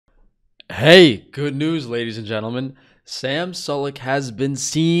Hey, good news, ladies and gentlemen. Sam Sulek has been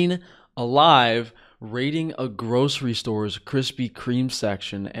seen alive raiding a grocery store's Krispy Kreme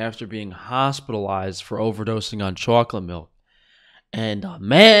section after being hospitalized for overdosing on chocolate milk. And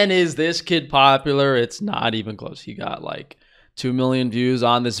man, is this kid popular. It's not even close. He got like 2 million views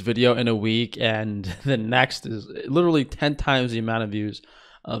on this video in a week, and the next is literally 10 times the amount of views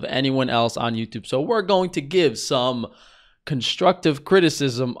of anyone else on YouTube. So we're going to give some constructive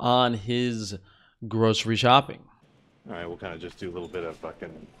criticism on his grocery shopping. All right, we'll kind of just do a little bit of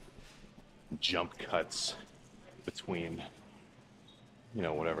fucking jump cuts between,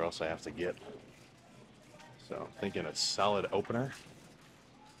 whatever else I have to get. So I'm thinking a solid opener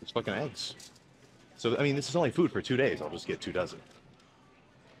is fucking eggs. So, I mean, this is only food for 2 days. I'll just get 2 dozen.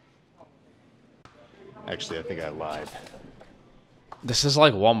 Actually, I think I lied. This is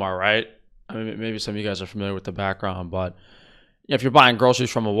like Walmart, right? I mean, maybe some of you guys are familiar with the background, but if you're buying groceries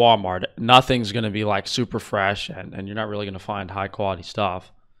from a Walmart, nothing's going to be like super fresh, and you're not really going to find high quality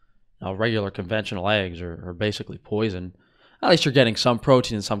stuff. Regular conventional eggs are basically poison. At least you're getting some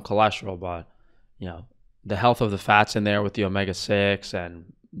protein and some cholesterol, but the health of the fats in there with the omega-6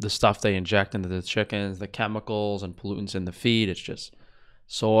 and the stuff they inject into the chickens, the chemicals and pollutants in the feed, it's just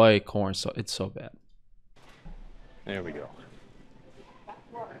soy, corn, so it's so bad. There we go.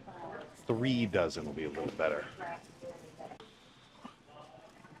 3 dozen will be a little better.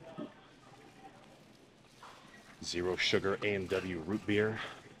 Zero sugar A&W root beer.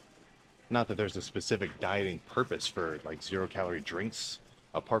 Not that there's a specific dieting purpose for like 0-calorie drinks,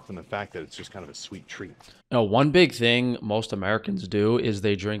 apart from the fact that it's just kind of a sweet treat. One big thing most Americans do is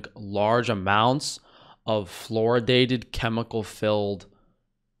they drink large amounts of fluoridated, chemical-filled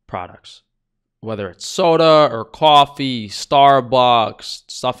products. Whether it's soda or coffee, Starbucks,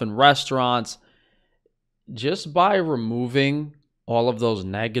 stuff in restaurants, just by removing all of those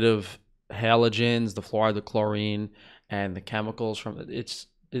negative halogens, the fluoride, the chlorine, and the chemicals from it,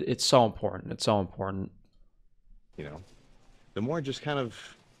 it's so important. It's so important. The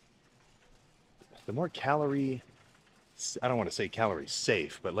more calorie, I don't want to say calorie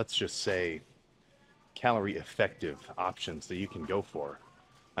safe, but let's just say calorie effective options that you can go for.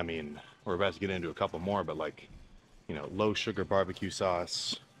 I mean, we're about to get into a couple more, but like, low sugar barbecue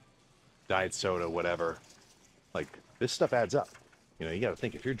sauce, diet soda, whatever. Like, this stuff adds up. You got to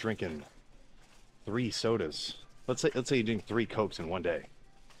think, if you're drinking 3 sodas, let's say you drink 3 Cokes in one day.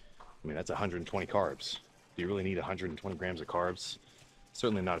 I mean, that's 120 carbs. Do you really need 120 grams of carbs?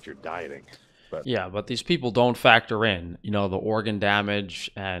 Certainly not if you're dieting. But yeah, but these people don't factor in, the organ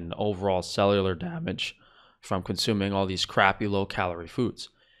damage and overall cellular damage from consuming all these crappy low-calorie foods.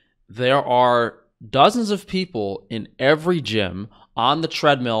 There are dozens of people in every gym on the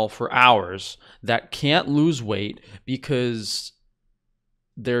treadmill for hours that can't lose weight because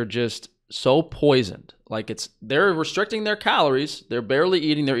they're just so poisoned. Like, they're restricting their calories. They're barely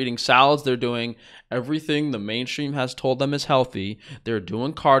eating. They're eating salads. They're doing everything the mainstream has told them is healthy. They're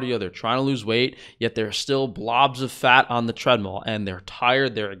doing cardio. They're trying to lose weight, yet they're still blobs of fat on the treadmill, and they're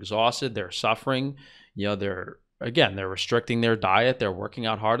tired. They're exhausted. They're suffering. They're restricting their diet. They're working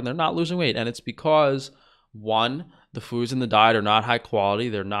out hard, and they're not losing weight. And it's because, one, the foods in the diet are not high quality.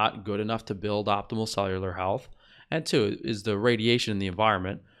 They're not good enough to build optimal cellular health. And two, is the radiation in the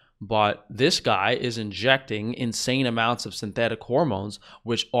environment. But this guy is injecting insane amounts of synthetic hormones,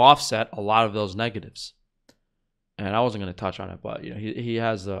 which offset a lot of those negatives. And I wasn't going to touch on it, but he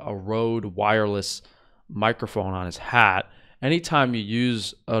has a Rode wireless microphone on his hat. Anytime you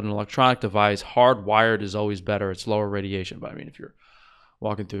use an electronic device, hardwired is always better. It's lower radiation. But I mean, if you're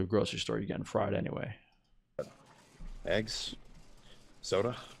walking through a grocery store, you're getting fried anyway. eggs,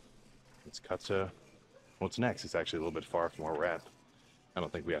 soda. Let's cut to what's next. It's actually a little bit far from where we're at. I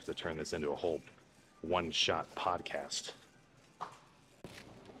don't think we have to turn this into a whole one-shot podcast.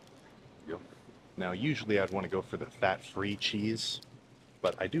 Now, usually I'd want to go for the fat-free cheese,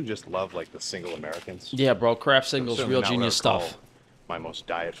 but I do just love like the single Americans. Yeah, bro, Kraft singles, real genius stuff. My most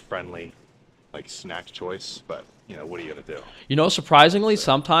diet-friendly, like, snack choice, but what are you gonna You do? surprisingly,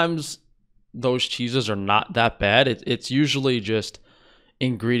 sometimes those cheeses are not that bad. It's usually just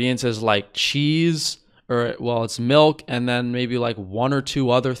ingredients as like cheese, or it's milk, and then maybe like 1 or 2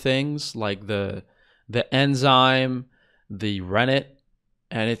 other things like the enzyme, the rennet,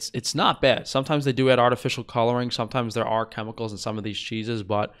 and it's not bad. Sometimes they do add artificial coloring. Sometimes there are chemicals in some of these cheeses,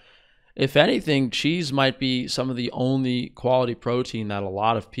 but if anything, cheese might be some of the only quality protein that a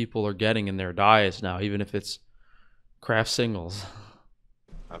lot of people are getting in their diets now, even if it's Kraft singles.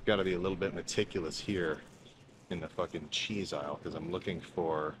 I've got to be a little bit meticulous here in the fucking cheese aisle because I'm looking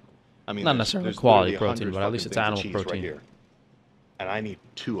for, not necessarily quality protein, but at least it's animal protein. Right here. And I need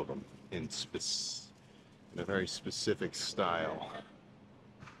 2 of them. in a very specific style.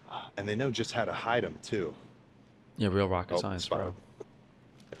 And they know just how to hide them too. Yeah, real rocket Oh, science, spotted. bro.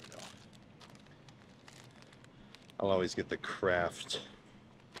 There we go. I'll always get the Kraft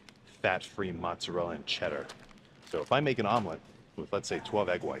fat-free mozzarella and cheddar. So if I make an omelet with, let's say, 12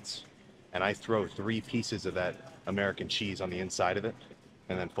 egg whites, and I throw 3 pieces of that American cheese on the inside of it,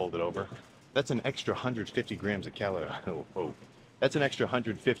 and then fold it over, that's an extra 150 grams of calories. Oh, that's an extra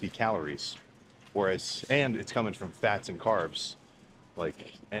 150 calories. Whereas, and it's coming from fats and carbs,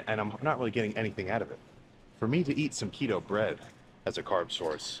 like, and I'm not really getting anything out of it. For me to eat some keto bread as a carb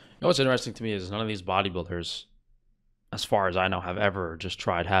source. You know what's interesting to me is none of these bodybuilders, as far as I know, have ever just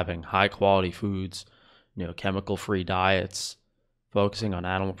tried having high quality foods, chemical free diets, focusing on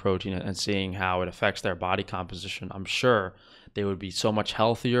animal protein and seeing how it affects their body composition. I'm sure they would be so much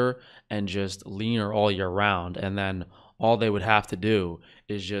healthier and just leaner all year round. And then all they would have to do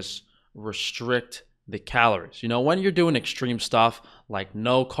is just restrict the calories. When you're doing extreme stuff like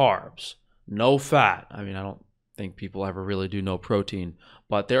no carbs, no fat, I mean, I don't think people ever really do no protein,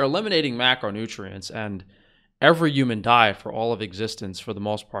 but they're eliminating macronutrients. And every human diet for all of existence, for the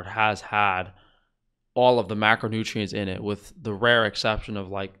most part, has had all of the macronutrients in it, with the rare exception of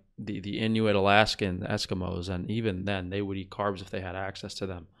like the Inuit, Alaskan, Eskimos, and even then they would eat carbs if they had access to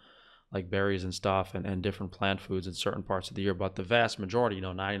them, like berries and stuff, and different plant foods in certain parts of the year. But the vast majority,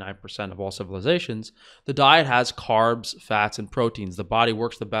 99% of all civilizations, the diet has carbs, fats, and proteins. The body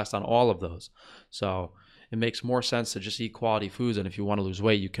works the best on all of those. So it makes more sense to just eat quality foods. And if you want to lose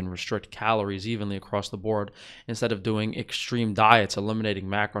weight, you can restrict calories evenly across the board instead of doing extreme diets, eliminating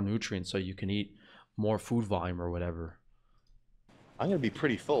macronutrients so you can eat more food volume or whatever. I'm going to be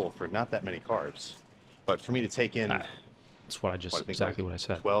pretty full for not that many carbs. But for me to take in, That's what I just, exactly what I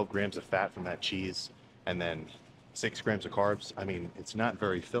said. 12 grams of fat from that cheese and then 6 grams of carbs, I mean, it's not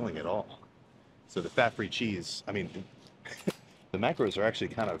very filling at all. So the fat-free cheese, I mean, the macros are actually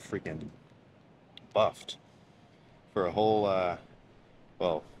kind of freaking buffed for a whole,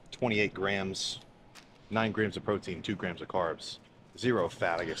 28 grams, 9 grams of protein, 2 grams of carbs. 0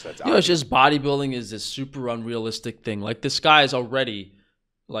 fat, I guess that's it's just bodybuilding is this super unrealistic thing. Like, this guy is already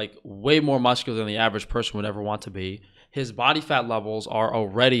like way more muscular than the average person would ever want to be. His body fat levels are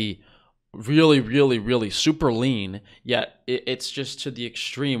already really, really, really super lean, yet it's just to the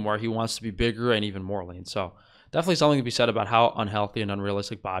extreme where he wants to be bigger and even more lean. So definitely something to be said about how unhealthy and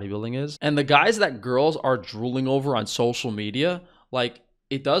unrealistic bodybuilding is. And the guys that girls are drooling over on social media, like,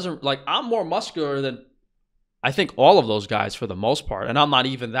 it doesn't, like, I'm more muscular than I think all of those guys for the most part, and I'm not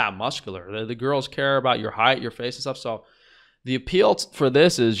even that muscular. The girls care about your height, your face, and stuff. So the appeal for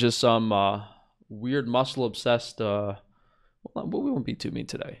this is just some weird muscle-obsessed. We won't be too mean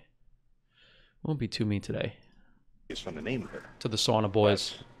today. We won't be too mean today. It's from the name of it. To the sauna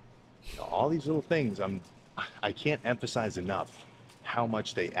boys. But, all these little things, I can't emphasize enough how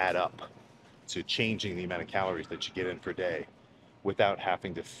much they add up to changing the amount of calories that you get in per day without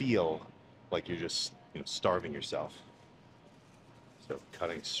having to feel like you're just starving yourself. So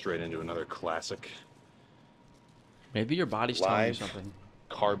cutting straight into another classic. Maybe your body's telling you something.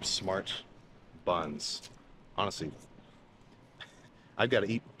 Carb smart buns. Honestly, I've got to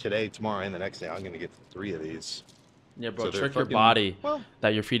eat today, tomorrow, and the next day. I'm going to get 3 of these. Yeah, bro. So trick your body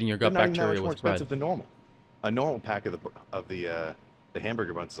that you're feeding your gut bacteria with bread. More expensive than normal. A normal pack of the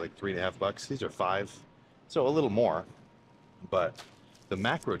hamburger buns is like $3.50. These are $5, so a little more, but the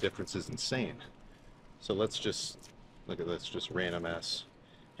macro difference is insane. So let's just look at this, just random ass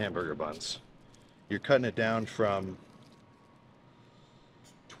hamburger buns. You're cutting it down from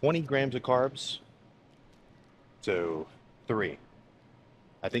 20 grams of carbs to 3.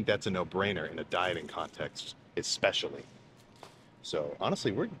 I think that's a no-brainer in a dieting context, especially. So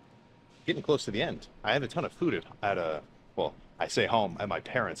honestly, we're getting close to the end. I have a ton of food well, I say home, at my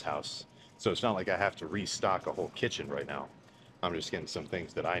parents' house. So it's not like I have to restock a whole kitchen right now. I'm just getting some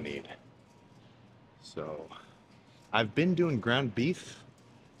things that I need. So I've been doing ground beef,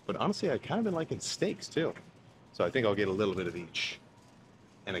 but honestly, I've kind of been liking steaks too. So I think I'll get a little bit of each.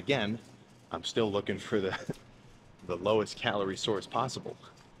 And again, I'm still looking for the lowest calorie source possible.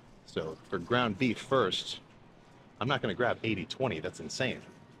 So for ground beef first, I'm not going to grab 80-20. That's insane.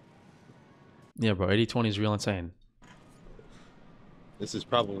 Yeah, bro. 80-20 is real insane. This is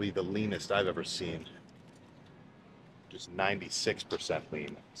probably the leanest I've ever seen. Just 96%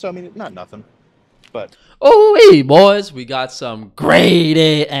 lean. So, I mean, not nothing. But hey, boys, we got some grade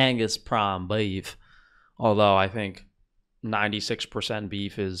A Angus prime beef. Although I think 96%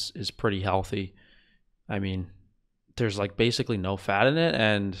 beef is pretty healthy. I mean, there's like basically no fat in it,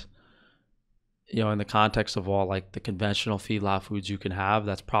 and you know, in the context of all like the conventional feedlot foods you can have,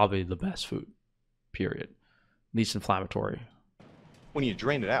 that's probably the best food, period. Least inflammatory. When you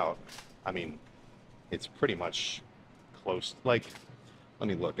drain it out, I mean, it's pretty much close. Like, let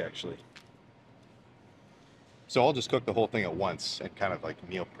me look actually. So I'll just cook the whole thing at once and kind of like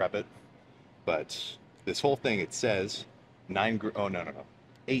meal prep it. But this whole thing, it says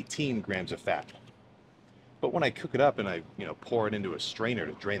 18 grams of fat. But when I cook it up and I, pour it into a strainer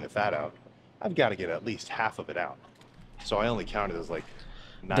to drain the fat out, I've got to get at least half of it out. So I only count it as like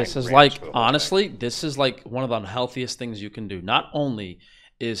 9 This is grams like, for the whole honestly, thing. this is like one of the unhealthiest things you can do. Not only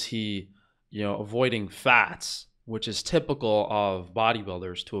is he, avoiding fats, which is typical of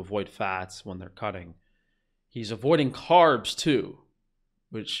bodybuilders to avoid fats when they're cutting, he's avoiding carbs too,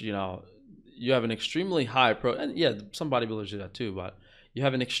 which, you have an extremely high and yeah, some bodybuilders do that too, but you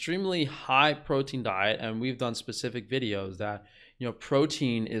have an extremely high protein diet. And we've done specific videos that,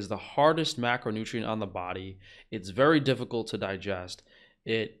 protein is the hardest macronutrient on the body. It's very difficult to digest.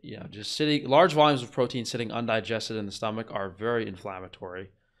 Just sitting large volumes of protein sitting undigested in the stomach are very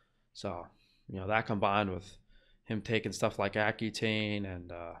inflammatory. So, that combined with him taking stuff like Accutane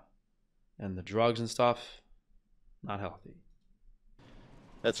and the drugs and stuff, not healthy.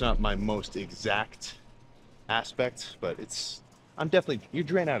 That's not my most exact aspect, but you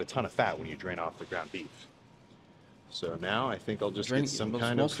drain out a ton of fat when you drain off the ground beef. So now I think I'll just get some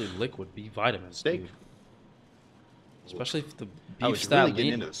kind of mostly liquid B vitamins, steak. dude. Especially if the I beef's was that really getting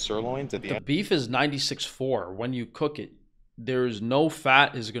lean. into the sirloins at the The end. beef is 96.4. When you cook it, there's no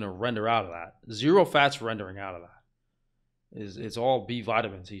fat is going to render out of that. Zero fat's rendering out of that. It's all B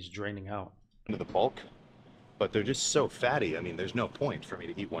vitamins he's draining out. Into the bulk, but they're just so fatty. I mean, there's no point for me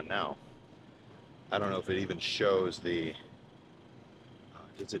to eat one now. I don't know if it even shows the.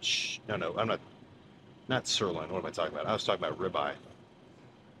 Does it? No, I'm not sirloin. What am I talking about? I was talking about ribeye.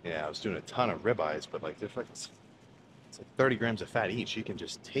 Yeah, I was doing a ton of ribeyes, but like it's like 30 grams of fat each. You can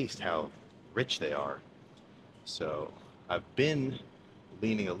just taste how rich they are. So I've been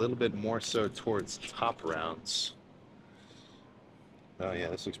leaning a little bit more so towards top rounds. Oh yeah,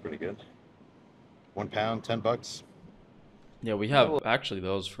 this looks pretty good. 1 pound, $10. Yeah, we have actually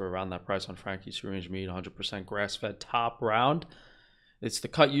those for around that price on Frankie's Free Range Meat, 100% grass-fed top round. It's the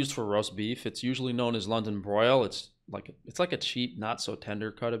cut used for roast beef. It's usually known as London broil. It's like a cheap, not so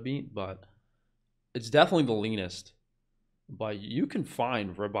tender cut of meat, but it's definitely the leanest. But you can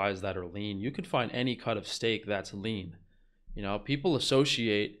find ribeyes that are lean. You can find any cut of steak that's lean. People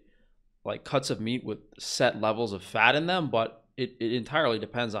associate like cuts of meat with set levels of fat in them, but it entirely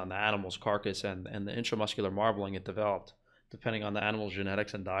depends on the animal's carcass and the intramuscular marbling it developed, depending on the animal's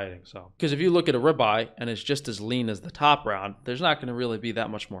genetics and dieting. So, because if you look at a ribeye and it's just as lean as the top round, there's not going to really be that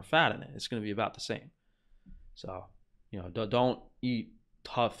much more fat in it. It's going to be about the same. So, don't eat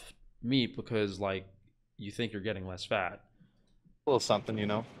tough meat because like you think you're getting less fat. A little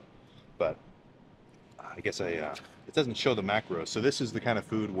something, but I guess it doesn't show the macros. So this is the kind of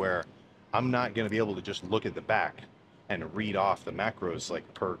food where I'm not going to be able to just look at the back and read off the macros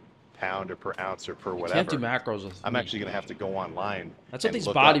like per pound or per ounce or per whatever. You can't do macros with I'm meat. actually going to have to go online. That's what these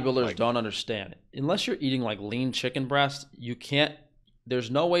look up, bodybuilders like, don't understand. Unless you're eating like lean chicken breast, you can't.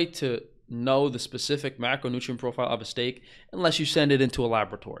 There's no way to know the specific macronutrient profile of a steak unless you send it into a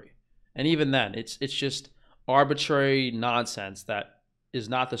laboratory. And even then, it's just arbitrary nonsense that is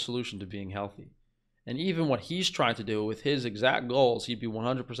not the solution to being healthy. And even what he's trying to do with his exact goals, he'd be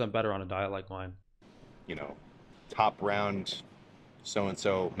 100% better on a diet like mine. Top round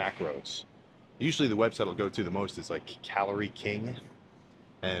so-and-so macros. Usually the website I'll go to the most is like Calorie King,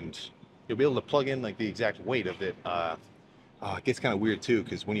 and you'll be able to plug in like the exact weight of it. It gets kind of weird too,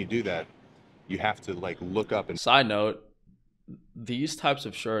 because when you do that, you have to like look up and. Side note, these types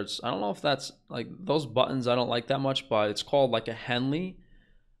of shirts, I don't know if that's like those buttons, I don't like that much, but it's called like a Henley.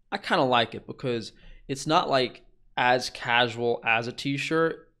 I kind of like it because it's not like as casual as a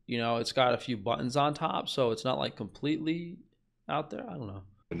t-shirt. It's got a few buttons on top, so it's not like completely out there. I don't know.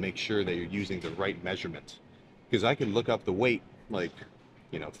 And make sure that you're using the right measurement, because I can look up the weight, like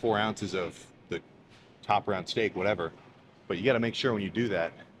 4 ounces of the top round steak, whatever, but you got to make sure when you do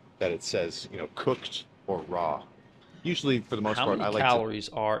that it says cooked or raw. Usually, for the most part, How many calories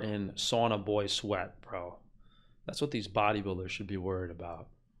are in sauna boy sweat, bro? That's what these bodybuilders should be worried about.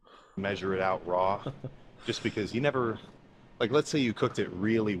 Measure it out raw, just because you never, like, let's say you cooked it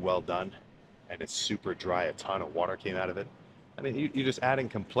really well done and it's super dry, a ton of water came out of it. I mean, you're just adding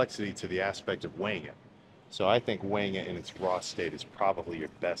complexity to the aspect of weighing it. So I think weighing it in its raw state is probably your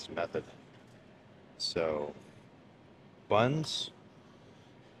best method. So buns,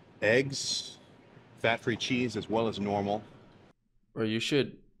 eggs, fat-free cheese as well as normal. Or you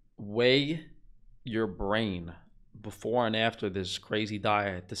should weigh your brain before and after this crazy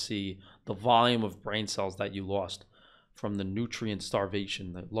diet to see the volume of brain cells that you lost from the nutrient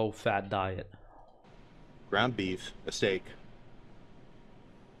starvation, the low fat diet. Ground beef, a steak.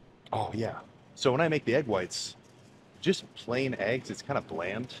 Oh yeah. So when I make the egg whites, just plain eggs, it's kind of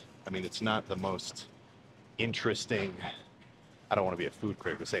bland. I mean, it's not the most interesting, I don't want to be a food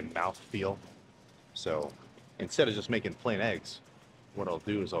critic, but say mouth feel. So instead of just making plain eggs, what I'll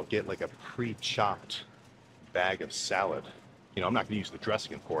do is I'll get like a pre-chopped bag of salad. You know, I'm not going to use the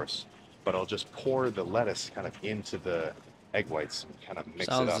dressing, of course, but I'll just pour the lettuce kind of into the egg whites and kind of mix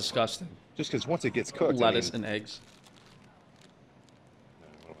it Sounds up. disgusting. Just because once it gets cooked, Lettuce and eggs.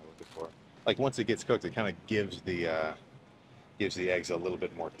 what am I looking for? Like once it gets cooked, it kind of gives the eggs a little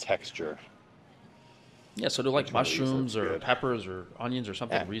bit more texture. Yeah, so do like Which one of these looks mushrooms or good? peppers or onions or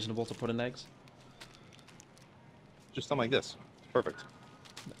something Yeah, reasonable to put in eggs? just something like this. Perfect.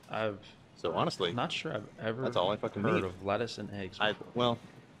 I'm So honestly, not sure I've ever that's all I fucking heard need. of lettuce and eggs I before. well,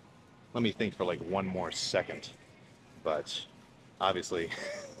 let me think for like one more second. But obviously,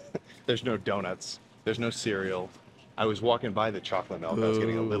 there's no donuts. There's no cereal. I was walking by the chocolate milk. I was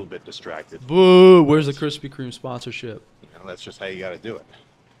getting a little Boo. bit distracted. Boo! Where's the Krispy Kreme sponsorship? You know, that's just how you got to do it.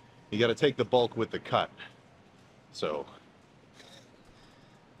 You got to take the bulk with the cut. So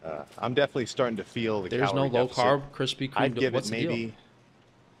I'm definitely starting to feel the There's no calorie low deficit. carb Krispy I'd Kreme. give it What's the deal? maybe,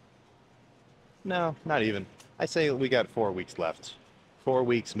 no, not even. I say we got 4 weeks left. 4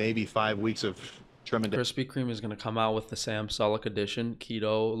 weeks, maybe 5 weeks of trimming Krispy Kreme is going to come out with the Sam Sulek edition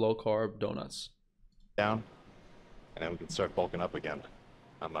keto low carb donuts. down, and then we can start bulking up again.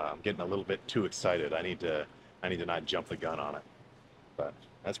 I'm getting a little bit too excited. I need to not jump the gun on it. But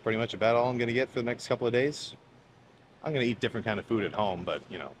that's pretty much about all I'm gonna get for the next couple of days. I'm gonna eat different kind of food at home, but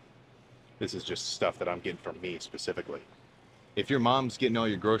you know, this is just stuff that I'm getting from me specifically. If your mom's getting all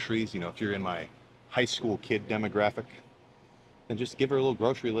your groceries, you know, if you're in my high school kid demographic, then just give her a little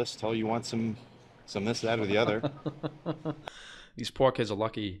grocery list. Tell her you want some this, that, or the other. These poor kids are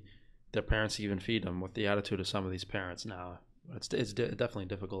lucky their parents even feed them with the attitude of some of these parents now. Definitely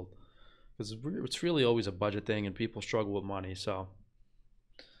difficult because it's really always a budget thing and people struggle with money. So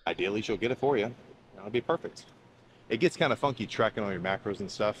Ideally, she'll get it for you. That'll be perfect. It gets kind of funky tracking all your macros and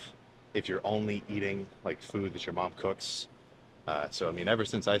stuff if you're only eating like food that your mom cooks. So I mean, ever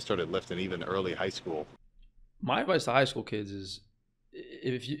since I started lifting, even early high school, my advice to high school kids is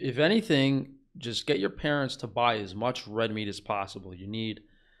if anything, just get your parents to buy as much red meat as possible. You need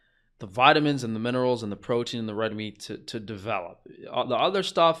the vitamins and the minerals and the protein in the red meat to develop. The other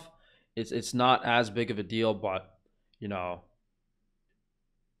stuff, it's not as big of a deal, but you know,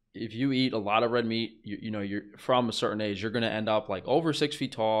 if you eat a lot of red meat, you know, you're from a certain age, you're going to end up like over 6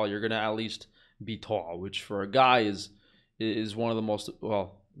 feet tall. You're going to at least be tall, which for a guy is one of the most,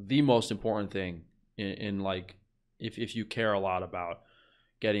 well, the most important thing in like if you care a lot about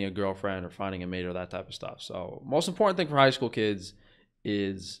getting a girlfriend or finding a mate or that type of stuff. So most important thing for high school kids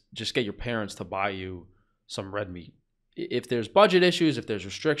is just get your parents to buy you some red meat. If there's budget issues, if there's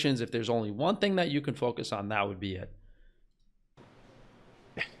restrictions, if there's only one thing that you can focus on, that would be it.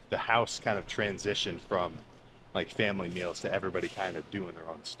 the house kind of transitioned from like family meals to everybody kind of doing their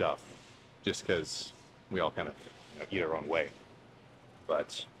own stuff, just because we all kind of eat our own way.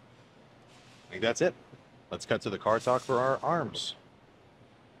 But I think that's it. Let's cut to the car talk for our arms.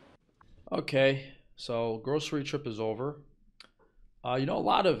 Okay, so grocery trip is over. You know, a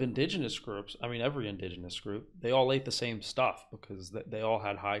lot of indigenous groups, I mean, every indigenous group, they all ate the same stuff because they all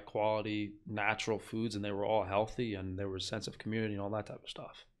had high quality natural foods and they were all healthy and there was a sense of community and all that type of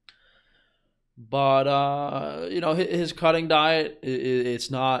stuff. But, you know, his cutting diet,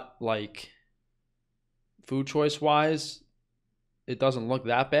 it's not like food choice wise, it doesn't look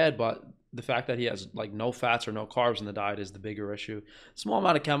that bad, but the fact that he has like no fats or no carbs in the diet is the bigger issue. Small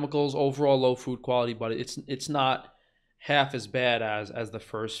amount of chemicals, overall low food quality, but it's not half as bad as the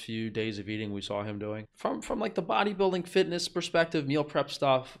first few days of eating we saw him doing. From like the bodybuilding fitness perspective, meal prep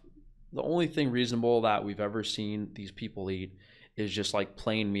stuff, the only thing reasonable that we've ever seen these people eat is just like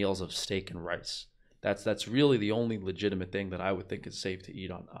plain meals of steak and rice. That's really the only legitimate thing that I would think is safe to eat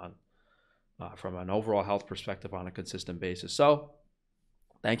on from an overall health perspective on a consistent basis. So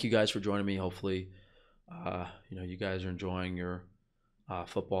thank you guys for joining me. Hopefully, you know, you guys are enjoying your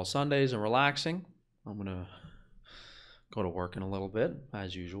football Sundays and relaxing. I'm gonna go to work in a little bit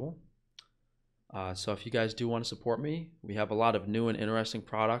as usual. So if you guys do want to support me, we have a lot of new and interesting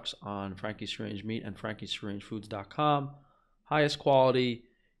products on Frankie's Strange Meat and Frankie'sStrangeFoods.com. Highest quality,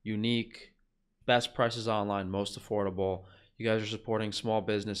 unique, best prices online, most affordable. You guys are supporting small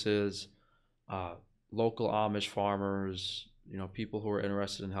businesses, local Amish farmers, you know, people who are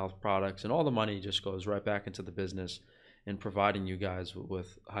interested in health products, and all the money just goes right back into the business and providing you guys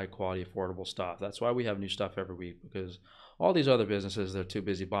with high quality, affordable stuff. That's why we have new stuff every week, because all these other businesses, they're too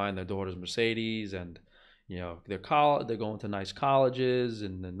busy buying their daughters Mercedes, and you know, they're going to nice colleges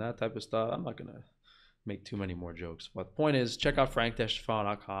and that type of stuff. I'm not gonna make too many more jokes, but the point is, check out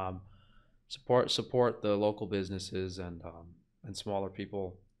frank-stefano.com. Support the local businesses and smaller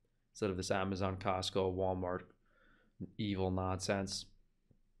people instead of this Amazon, Costco, Walmart evil nonsense.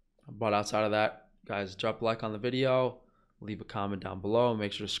 But outside of that, guys, drop a like on the video, leave a comment down below,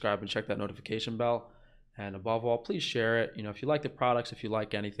 make sure to subscribe and check that notification bell. And above all, please share it. You know, if you like the products, if you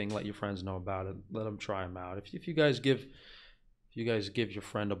like anything, let your friends know about it. Let them try them out. If you guys give your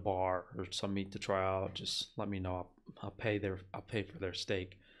friend a bar or some meat to try out, just let me know. I'll pay for their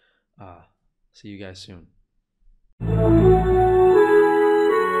steak. See you guys soon.